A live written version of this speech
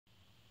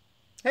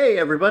Hey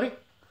everybody!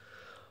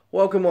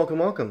 Welcome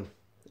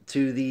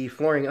to the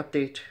Flooring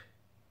Update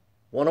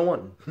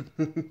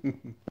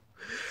 101.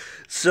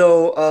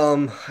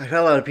 I've had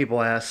a lot of people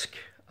ask,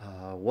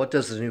 what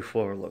does the new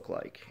floor look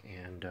like?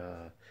 And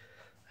I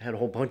had a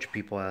whole bunch of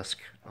people ask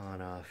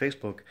on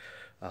Facebook,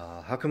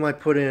 how come I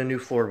put in a new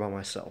floor by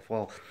myself?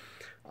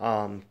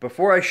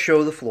 Before I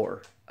show the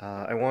floor,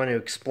 I want to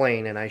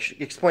explain, and I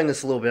explained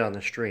this a little bit on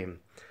the stream.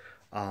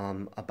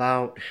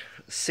 About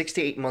 6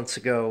 to 8 months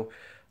ago,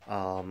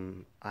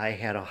 I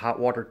had a hot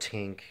water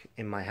tank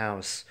in my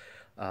house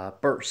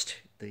burst.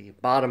 The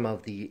bottom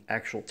of the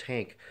actual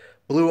tank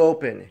blew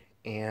open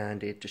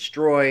and it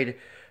destroyed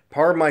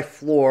part of my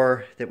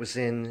floor that was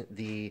in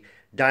the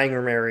dining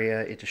room area.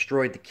 It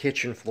destroyed the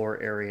kitchen floor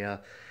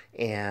area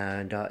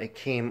and it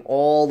came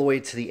all the way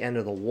to the end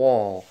of the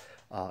wall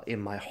in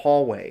my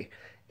hallway.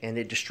 And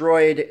it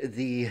destroyed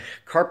the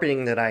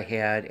carpeting that I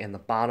had and the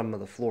bottom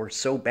of the floor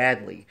so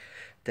badly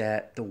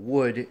that the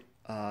wood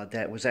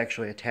that was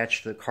actually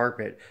attached to the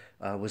carpet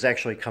was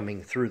actually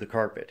coming through the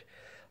carpet.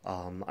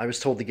 I was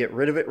told to get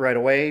rid of it right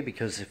away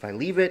because if I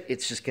leave it,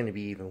 it's just going to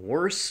be even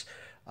worse.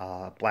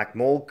 Black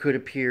mold could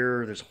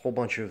appear. There's a whole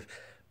bunch of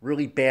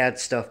really bad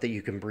stuff that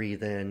you can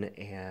breathe in,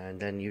 and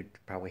then you'd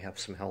probably have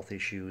some health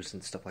issues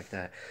and stuff like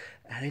that.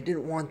 And I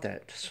didn't want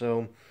that.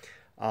 So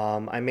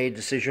I made a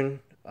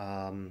decision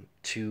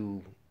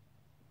to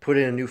put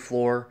in a new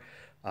floor.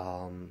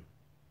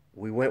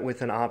 We went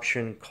with an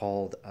option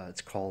called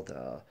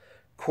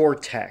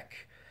CoreTech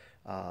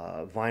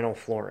vinyl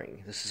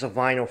flooring. This is a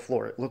vinyl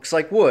floor. It looks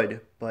like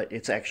wood, but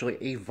it's actually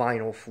a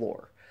vinyl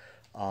floor.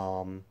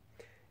 Um,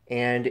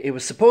 and it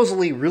was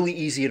supposedly really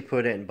easy to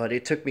put in, but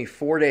it took me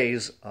 4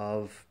 days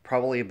of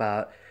probably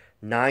about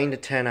 9 to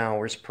 10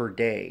 hours per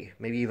day,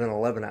 maybe even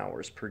 11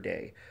 hours per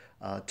day,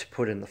 to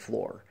put in the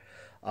floor.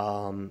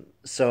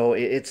 So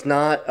it's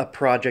not a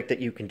project that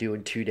you can do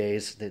in 2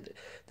 days.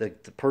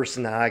 The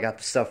person that I got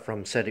the stuff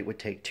from said it would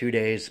take 2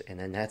 days and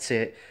then that's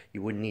it.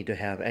 You wouldn't need to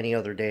have any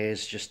other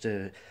days just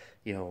to,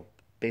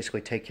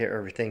 basically take care of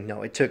everything.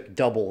 No, it took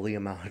double the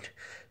amount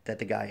that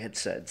the guy had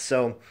said.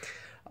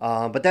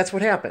 But that's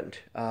what happened.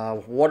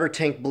 Water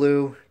tank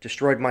blew,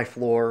 destroyed my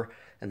floor,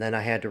 and then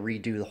I had to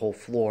redo the whole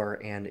floor.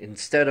 And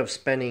instead of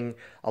spending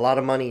a lot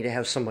of money to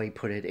have somebody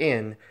put it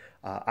in,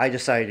 I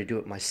decided to do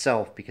it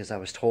myself because I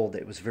was told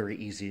that it was very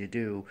easy to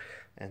do,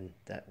 and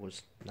that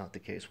was not the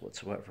case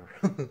whatsoever.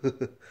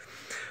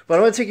 But I'm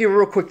going to take you a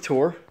real quick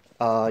tour.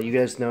 You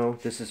guys know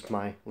this is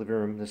my living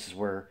room. This is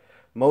where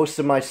most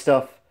of my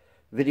stuff,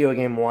 video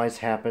game wise,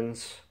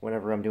 happens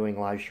whenever I'm doing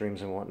live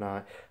streams and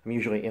whatnot. I'm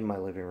usually in my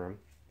living room.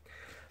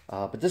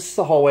 But this is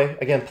the hallway.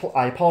 Again,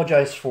 I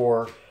apologize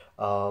for,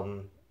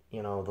 the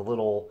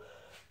little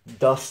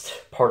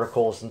dust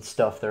particles and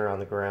stuff there on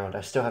the ground.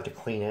 I still have to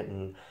clean it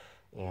and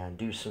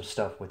do some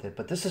stuff with it.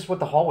 But this is what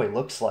the hallway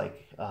looks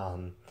like,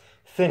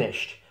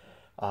 finished.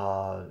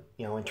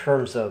 In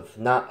terms of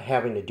not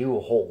having to do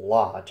a whole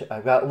lot.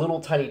 I've got little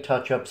tiny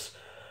touch-ups,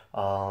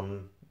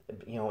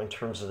 in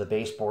terms of the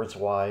baseboards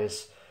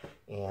wise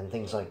and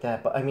things like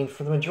that. But I mean,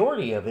 for the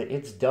majority of it,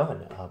 it's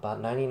done. About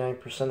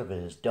 99% of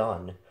it is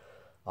done.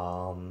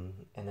 And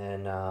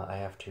then I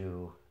have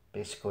to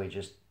basically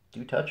just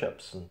do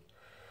touch-ups, and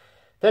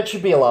that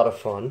should be a lot of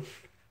fun.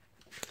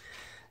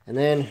 And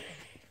then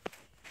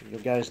you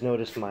guys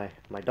notice my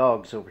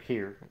dogs over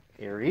here,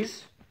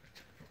 Aries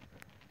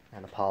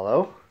and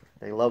Apollo.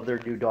 They love their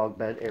new dog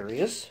bed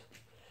areas.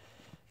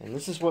 And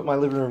this is what my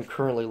living room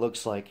currently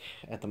looks like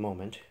at the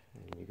moment.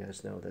 And you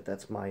guys know that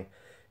that's my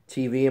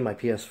TV and my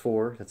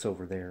PS4 that's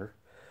over there.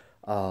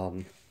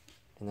 And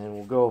then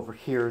we'll go over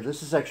here.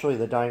 This is actually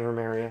the dining room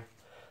area.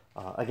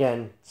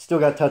 Again, still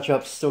got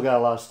touch-ups, still got a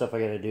lot of stuff I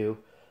gotta do.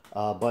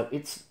 But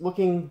it's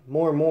looking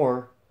more and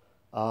more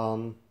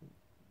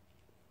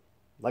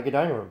like a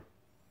dining room.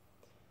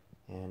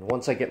 And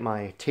once I get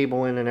my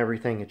table in and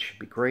everything, it should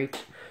be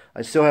great.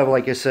 I still have,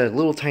 like I said,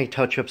 little tiny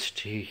touch-ups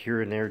to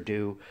here and there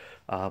do.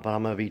 But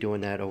I'm going to be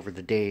doing that over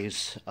the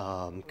days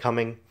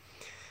coming.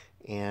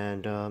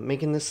 And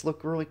making this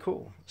look really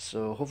cool.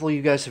 So hopefully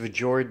you guys have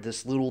enjoyed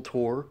this little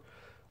tour.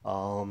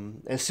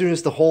 As soon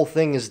as the whole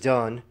thing is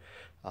done,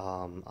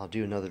 I'll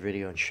do another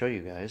video and show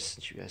you guys,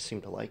 since you guys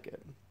seem to like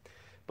it.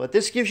 But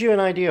this gives you an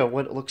idea of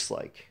what it looks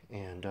like.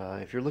 And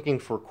if you're looking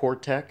for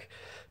CoreTech,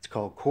 it's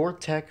called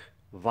CoreTech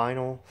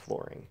Vinyl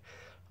Flooring.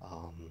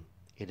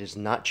 It is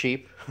not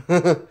cheap,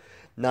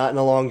 not in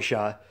a long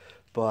shot,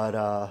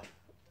 but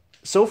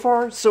so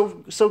far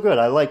so good.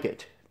 I like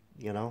it.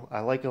 I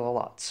like it a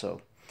lot.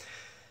 So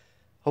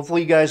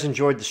hopefully you guys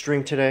enjoyed the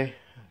stream today.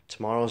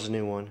 Tomorrow's a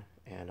new one,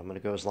 and I'm going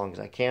to go as long as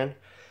I can.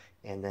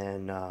 And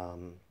then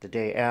the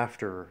day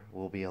after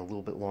will be a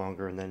little bit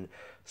longer, and then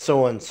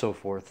so on and so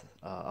forth.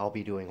 I'll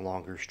be doing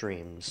longer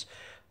streams.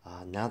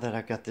 Now that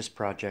I've got this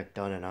project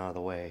done and out of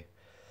the way,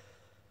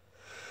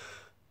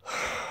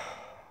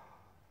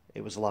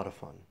 it was a lot of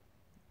fun.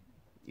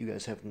 You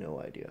guys have no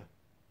idea.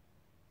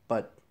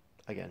 But,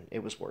 again,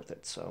 it was worth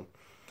it. So,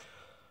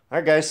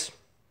 alright guys.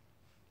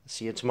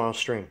 See you tomorrow's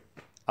stream.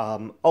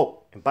 And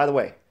by the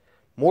way,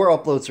 more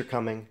uploads are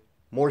coming.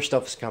 More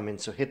stuff's coming,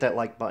 so hit that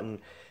like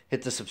button,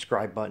 hit the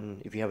subscribe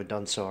button if you haven't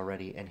done so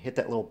already, and hit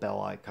that little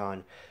bell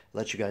icon.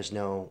 Let you guys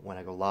know when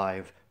I go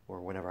live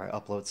or whenever I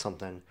upload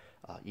something.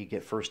 You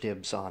get first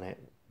dibs on it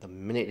the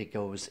minute it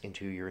goes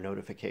into your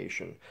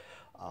notification.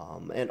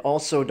 And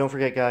also, don't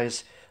forget,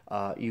 guys,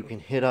 you can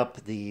hit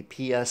up the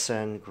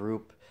PSN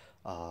group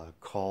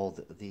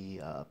called the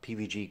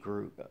PVG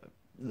group.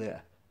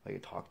 I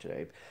can talk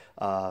today.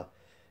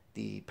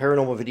 The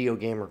Paranormal Video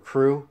Gamer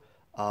Crew.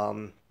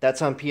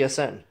 That's on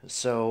PSN.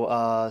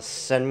 So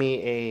send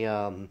me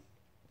a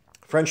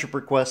friendship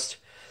request,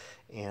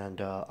 and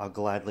I'll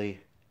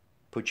gladly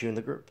put you in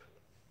the group.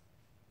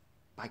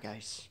 Bye,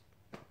 guys.